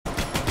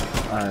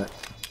Uh,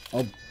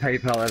 I'll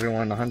PayPal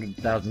everyone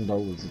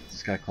 $100,000 if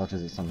this guy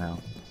clutches it somehow.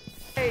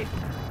 Hey!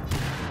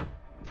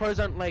 Pros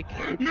don't like.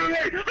 No way!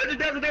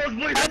 $100,000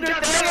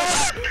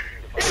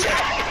 please!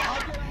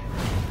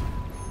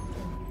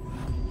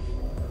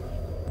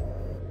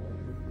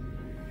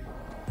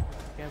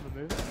 Camera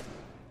move.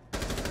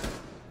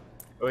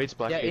 Oh, it's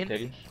black Yeah, gate, in.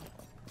 Teddy.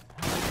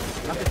 I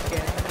can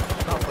scan.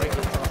 Can't break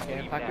it.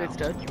 Scan. Backwards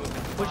dead.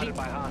 Pushing.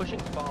 Pushing.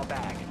 Fall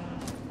back.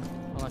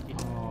 Unlucky.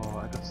 Oh,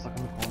 I got stuck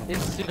in the corner. In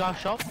cigar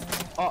shop.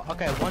 Oh,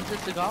 okay. One's in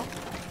cigar.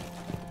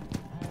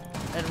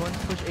 And one's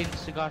push in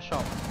cigar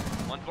shop.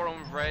 One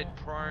bottom red,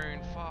 prone,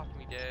 fuck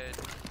me dead.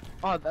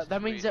 Oh,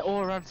 that means they're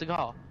all around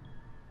cigar.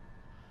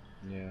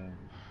 Yeah.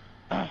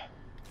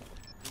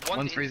 One's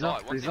One freezer,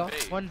 inside, one's in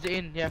freezer. B. One's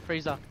in, yeah,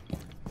 freezer.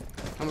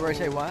 I'm gonna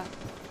rotate what?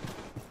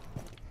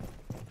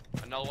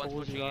 Another one's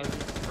Balls pushing in. are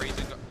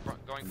Freezer,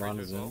 going freezer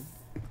as well.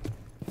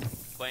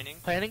 Cleaning.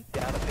 Planning.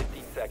 Down to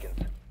 15 seconds.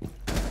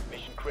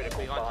 Mission critical.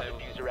 Behind Bomb table.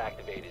 diffuser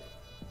activated.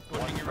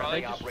 Pushing One you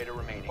friendly right. operator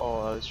remaining.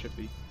 Oh, this should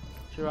be.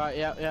 To your right,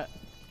 yeah, yeah.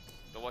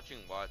 They're watching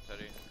white,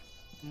 Teddy.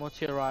 More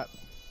to your right.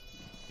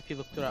 If you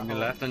look to that On your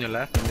hole. left, on your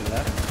left, on your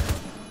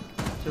left.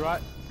 To your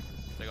right.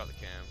 They got the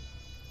cam.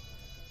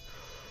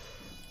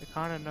 I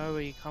kinda know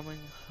where you're coming.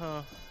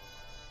 Huh.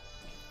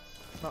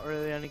 Not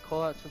really any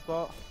callouts we've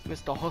got.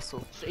 Mr.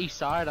 Hustle. It's east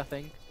side, I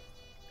think.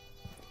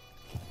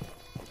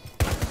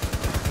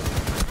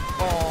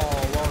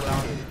 Oh, well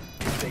done.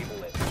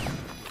 Disable it.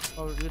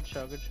 Oh, good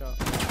shot, good shot.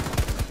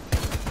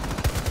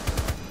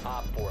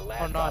 Op 4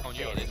 last Oh, nice. op Oh,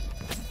 you got standing.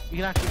 this. You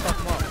can actually fuck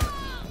them up.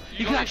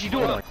 You can actually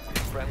do it!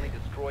 Friendly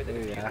destroy the Yeah,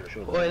 diffuser.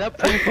 actually. Boy, that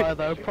profile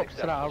though, props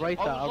to that. I'll rate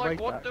that, I was I'll like,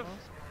 rate what that. the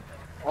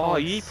Oh,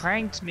 you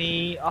pranked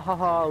me!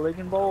 Ah,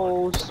 Logan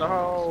balls!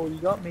 Oh, you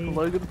got me!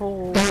 Logan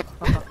Paul.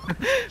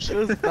 It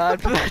was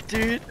bad for that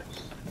dude.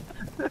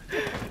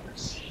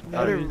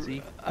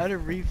 Easy. I had a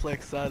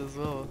reflex that as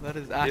well. That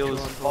is It actually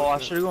was. Oh, I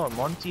should have gone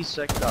Monty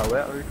sector.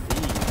 Where are you?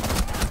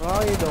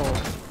 Oh, you know.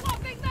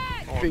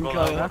 Think God,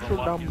 I- that's That's a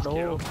dumb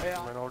skill. dog.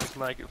 And then I'll just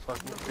make it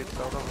fucking fit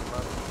so it doesn't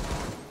matter.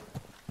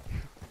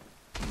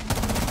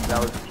 That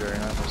was a journey.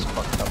 I was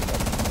fucked up.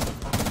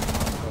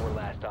 4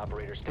 last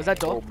operator standing. Was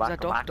that Oh, Doc? Was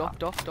that back,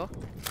 Doc?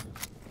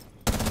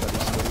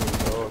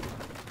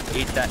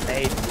 Eat that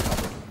nade.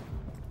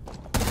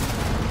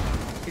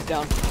 He's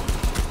down.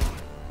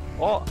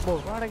 Oh,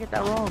 why did I get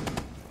that wrong?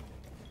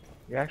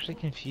 You're actually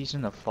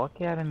confusing the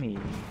fuck out of me.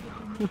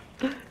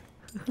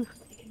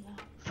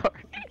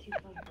 Sorry.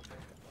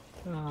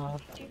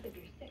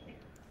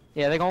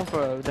 Yeah, they're going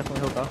for a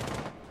definitely hooker.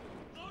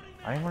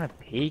 I didn't want to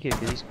peek it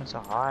because he's going so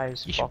high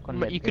as You, fuck on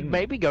the you could ping.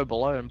 maybe go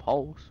below and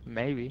pulse,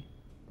 maybe.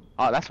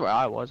 Oh, that's where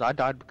I was. I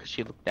died because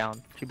she looked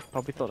down. She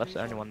probably thought that's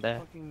the only one there.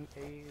 Fucking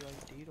A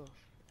like DDoS.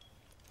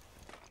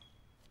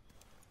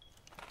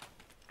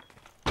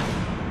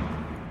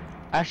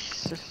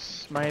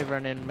 Ash may have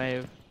run in, may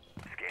have.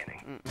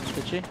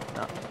 Did she?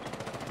 No.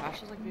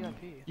 Ash is like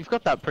VIP. You've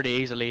got that pretty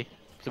easily,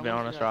 to be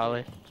honest,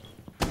 Riley.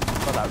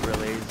 Got that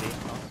really easy.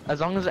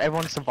 As long as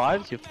everyone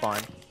survives, you're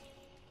fine.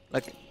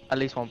 Like, at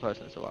least one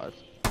person survives.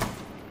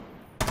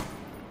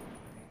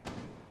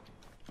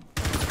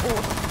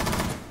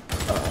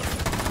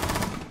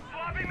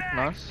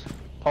 Nice.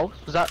 Pulse?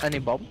 Was that any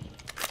bomb?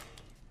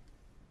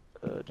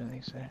 Don't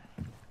think so.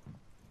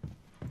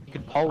 You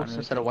could pulse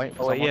instead of waiting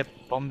for Oh wait, someone.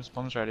 yeah,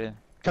 bombs right here.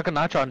 Chuck a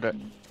nitro under it.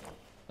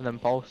 And then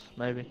pulse,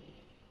 maybe.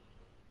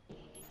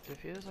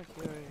 Diffuse like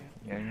where?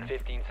 Yeah.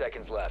 15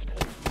 seconds left.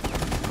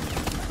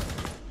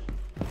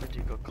 Did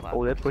you go clap?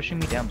 Oh, they're pushing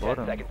me down 10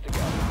 bottom. seconds to go.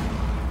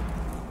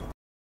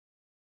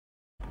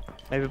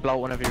 Maybe blow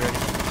it whenever you're ready.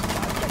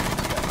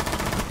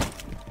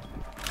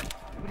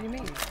 What do you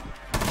mean?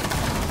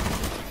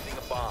 Using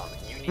a bomb.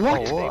 You need What? to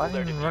Oh, disable I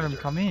their didn't even run him diffuser.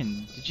 come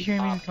in. Did you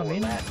hear me Op come 4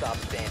 in? last stop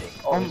standing.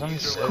 Oh, it's on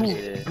Diffuser cool.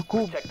 located.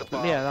 Cool. Protect the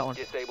bomb. Yeah, that one.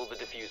 Disable the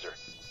diffuser.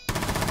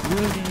 You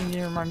didn't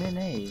even run in,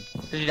 eh?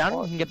 Is he down?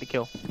 You can get the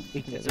kill.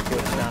 You can get the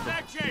kill. Down.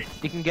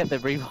 You can get the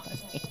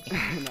revive.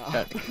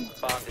 No.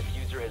 Bomb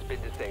diffuser has been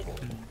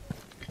disabled.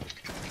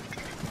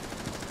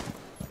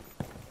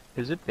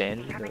 Is it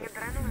banded?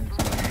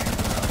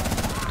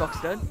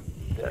 Doc's dead.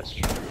 That's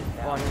true.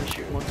 Oh, I'm gonna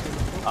shoot one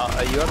too.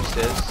 Are you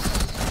upstairs?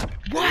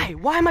 Why?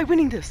 Why am I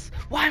winning this?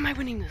 Why am I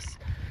winning this?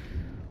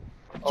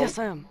 Oh. Yes,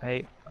 I am.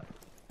 Hey.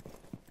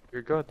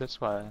 You're good, that's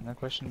why. No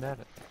question about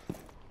it.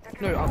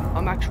 No,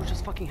 I'm actually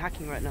just fucking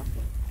hacking right now.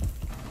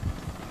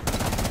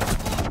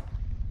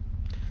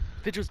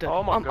 Vigil's dead.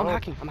 Oh my I'm God.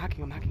 hacking. I'm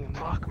hacking.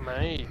 Fuck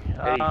me.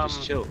 Hey,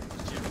 just chill.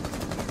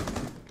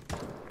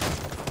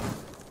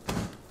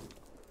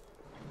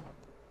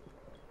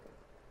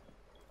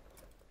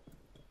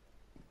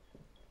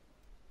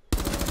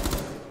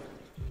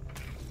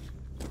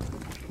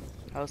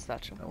 How's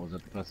Thatcher? That was a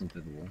person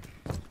through the wall.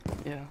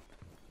 Yeah.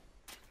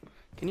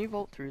 Can you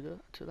vault through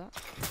to that?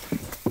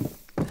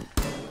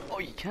 Oh,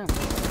 you can.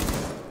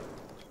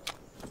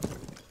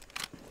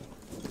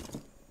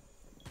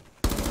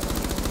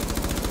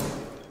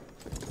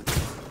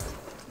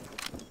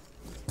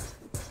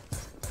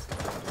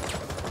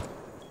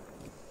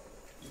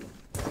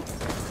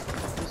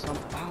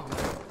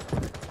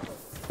 Ow.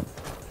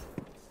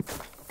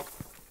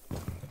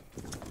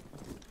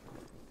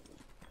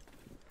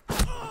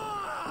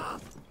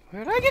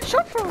 Where did I get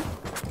shot from?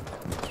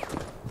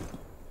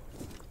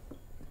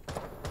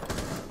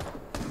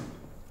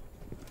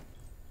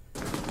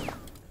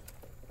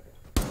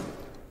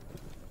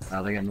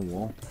 They get in the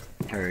wall.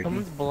 Karaoke.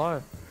 Someone's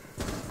below.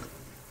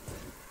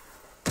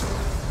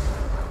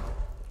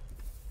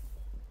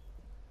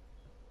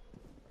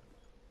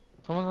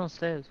 Someone's on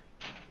stairs.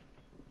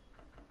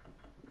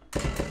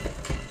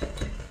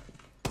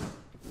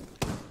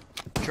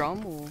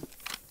 Drum or?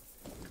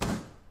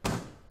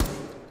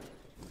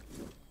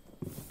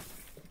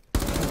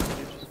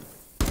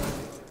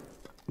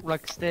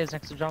 Like stairs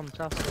next to drum,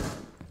 south stairs.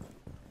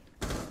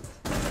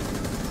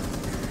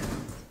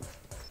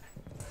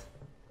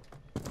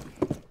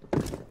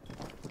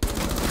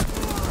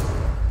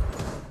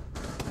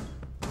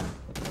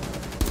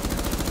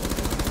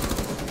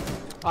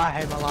 I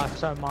hate my life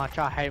so much.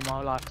 I hate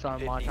my life so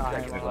much.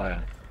 I hate my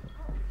life.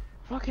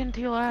 Fucking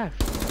to your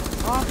left.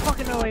 Oh, I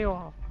fucking know where you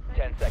are.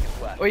 10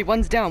 seconds left. Wait,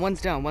 one's down,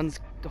 one's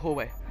the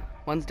hallway.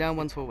 One's down,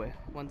 one's hallway.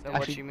 One's what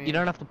Actually, you mean? you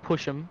don't have to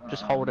push them.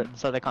 Just hold it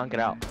so they can't get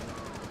out.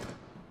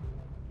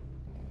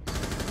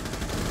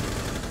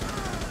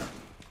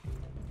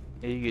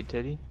 Are you good,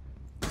 Teddy?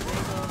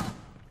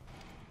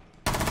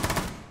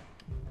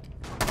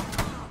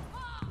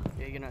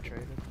 Yeah, you're not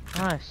traded.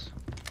 Nice.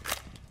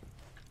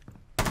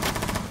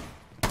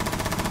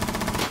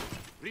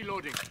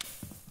 Reloading.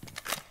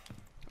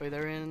 Wait,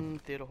 they're in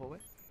theater hallway.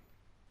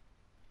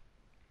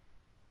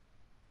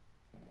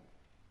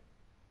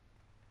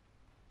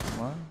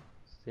 What?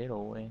 Stay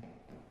away.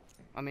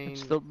 I mean,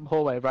 It's the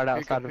hallway right who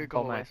outside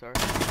go of away, the sorry.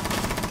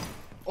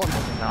 Oh no,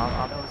 No,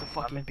 I'm, that was a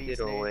fucking I'm in beast.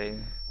 theater away.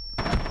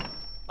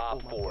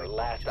 Op 4,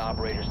 last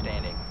operator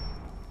standing.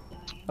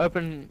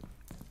 Open,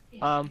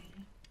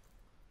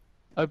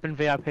 open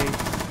VIP,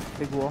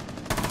 big wall.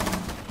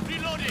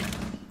 Reloading.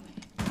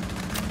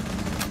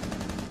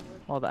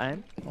 Oh, the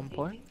aim, on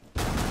point.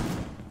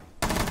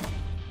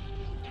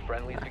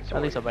 Friendly's victorious.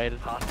 At least I baited.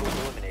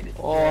 Hostiles eliminated.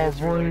 Oh,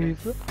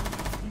 boys.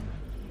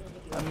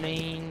 I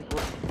mean,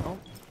 oh,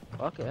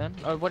 fuck it then.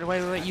 Oh,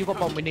 wait, you got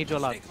bomb, we need your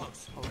love.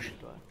 Oh shit,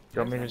 do I? Do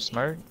you want me to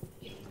smoke?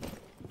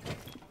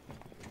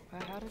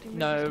 How did he make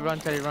No, this run, one?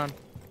 Teddy, run.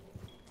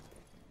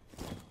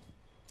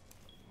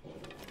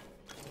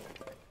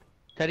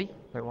 Teddy?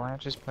 Wait, why not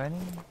just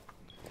planning?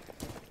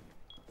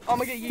 Oh, I'm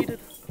gonna get yeeted.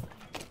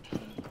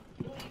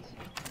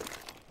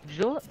 Did you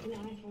do it?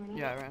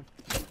 Yeah, I ran.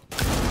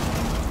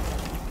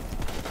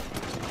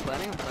 I'm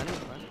planning.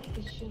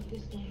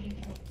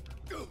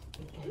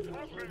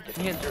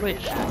 You get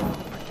switched.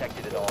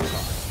 Protected at all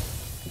times.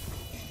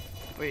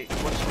 Wait,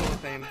 what's Hall of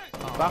Fame?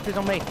 Barkley's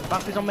on me,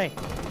 Barkley's on me.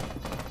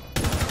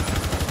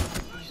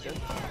 He's dead.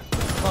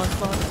 Come on.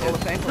 Hall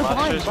of Fame? Look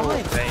behind.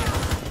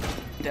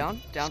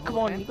 Down, Come Hall of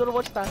on, Fame. you gotta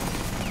watch that.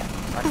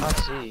 I can't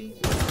see.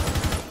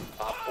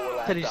 Op 4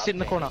 last Teddy, stop sit in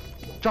the standing. corner.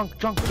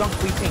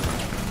 Drunk, we think.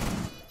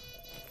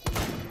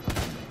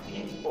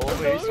 Oh,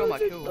 wait, he stole my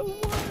kill.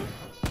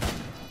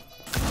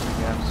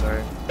 Yeah, I'm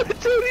sorry.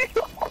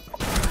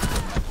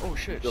 Oh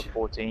shit. You're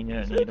 14, you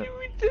don't need it.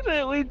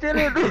 We did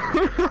it.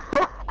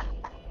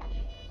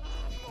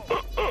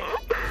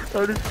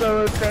 That is so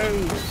okay.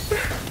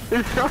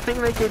 There's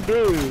nothing they can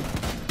do.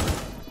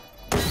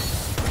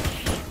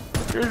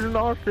 There's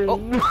nothing. Oh,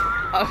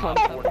 I'm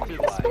on through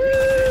this.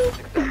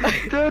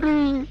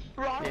 Daddy!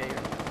 Yeah, you're.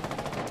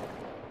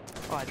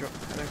 Oh, I dropped.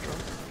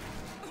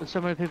 There's so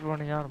many people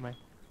running out of me.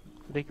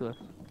 Ridiculous.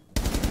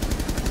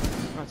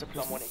 Oh, it's a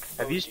plus Someone one.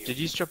 exposed Did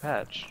you strip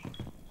hatch?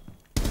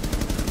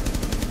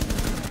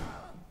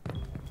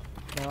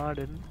 No, I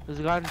didn't. There's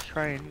a guy in the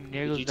train.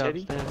 Diego's you,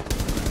 Teddy? downstairs.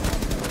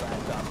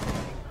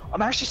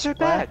 I'm actually so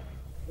bad!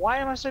 Why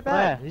am I so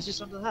bad? He's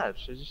just on the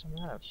hatch.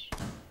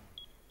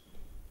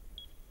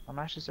 I'm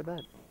actually so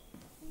bad.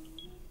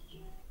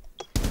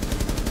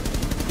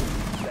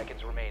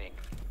 seconds remaining.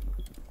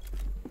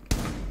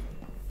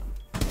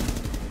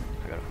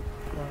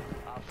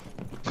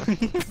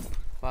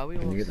 Why are we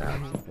all Can you get that?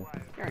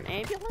 You're an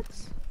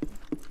ambulance?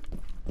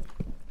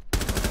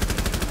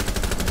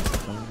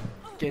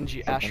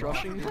 Genji ash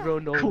rushing?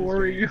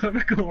 Corey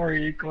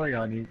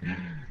on you.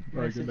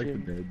 Bro, Message get back to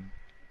him. bed.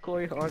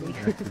 Corey Hardy.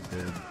 Get back to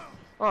bed.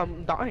 Oh,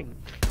 I'm dying.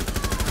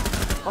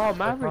 Oh,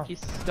 Maverick, you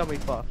scummy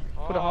fuck.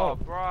 Put a Oh, hole.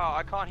 bro,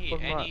 I can't hear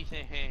Put 'em up.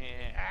 anything.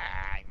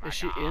 Ah, my Is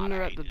she God, in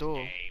or I at hate the this door?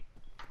 game.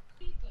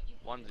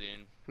 One's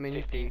in. I mean,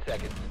 you 15 peek.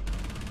 seconds.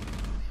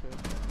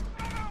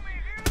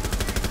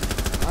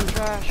 I'm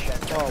trash.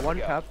 Oh, one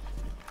cap.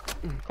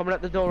 Coming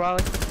at the door,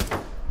 Riley. Very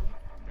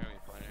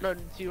funny. No,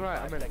 to your right.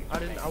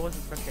 I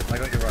wasn't pressing. I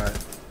got you right.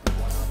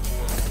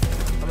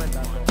 I meant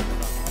that door.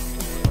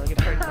 I get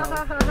pranked now.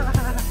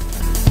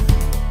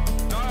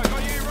 No, I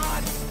got you,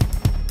 run!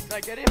 Did I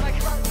get him? I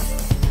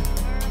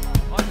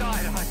I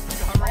died.